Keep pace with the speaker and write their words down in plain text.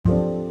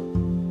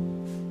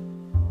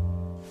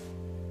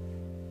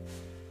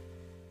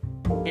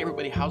Hey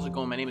everybody, how's it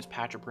going? My name is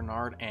Patrick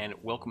Bernard, and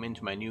welcome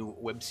into my new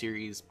web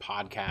series,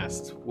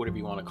 podcast, whatever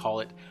you want to call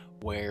it,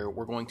 where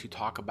we're going to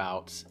talk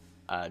about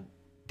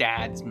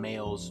dads,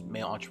 males,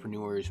 male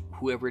entrepreneurs,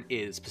 whoever it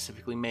is,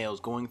 specifically males,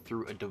 going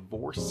through a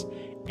divorce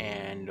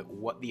and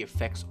what the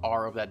effects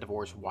are of that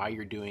divorce, why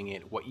you're doing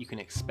it, what you can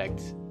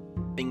expect,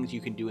 things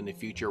you can do in the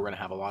future. We're going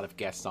to have a lot of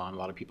guests on, a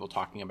lot of people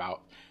talking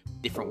about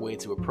different ways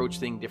to approach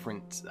things,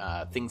 different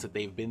things that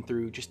they've been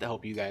through, just to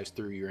help you guys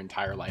through your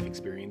entire life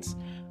experience,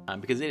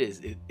 because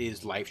it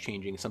is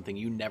life-changing, something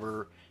you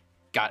never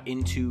got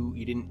into.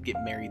 You didn't get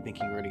married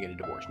thinking you were going to get a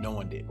divorce. No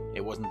one did.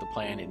 It wasn't the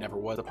plan. It never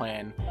was the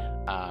plan,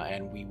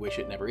 and we wish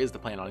it never is the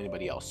plan on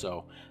anybody else.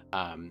 So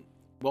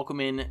welcome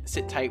in,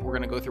 sit tight. We're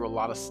going to go through a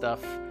lot of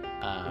stuff.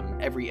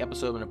 Every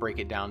episode I'm going to break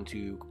it down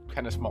to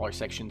kind of smaller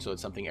sections so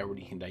it's something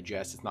everybody can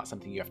digest. It's not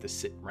something you have to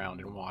sit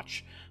around and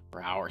watch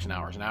for hours and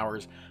hours and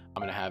hours.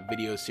 I'm going to have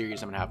video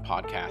series, I'm going to have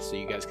podcasts, so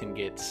you guys can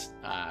get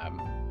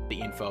the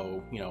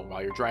info,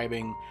 while you're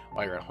driving,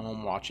 while you're at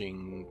home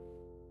watching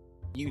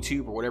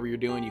YouTube or whatever you're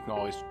doing. You can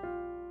always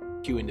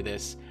cue into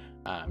this,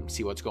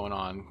 see what's going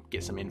on,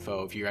 get some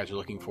info. If you guys are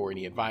looking for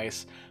any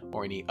advice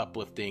or any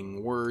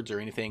uplifting words or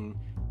anything,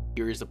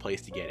 here is the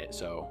place to get it.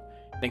 So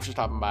thanks for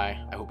stopping by.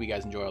 I hope you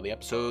guys enjoy all the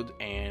episodes,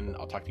 and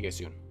I'll talk to you guys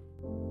soon.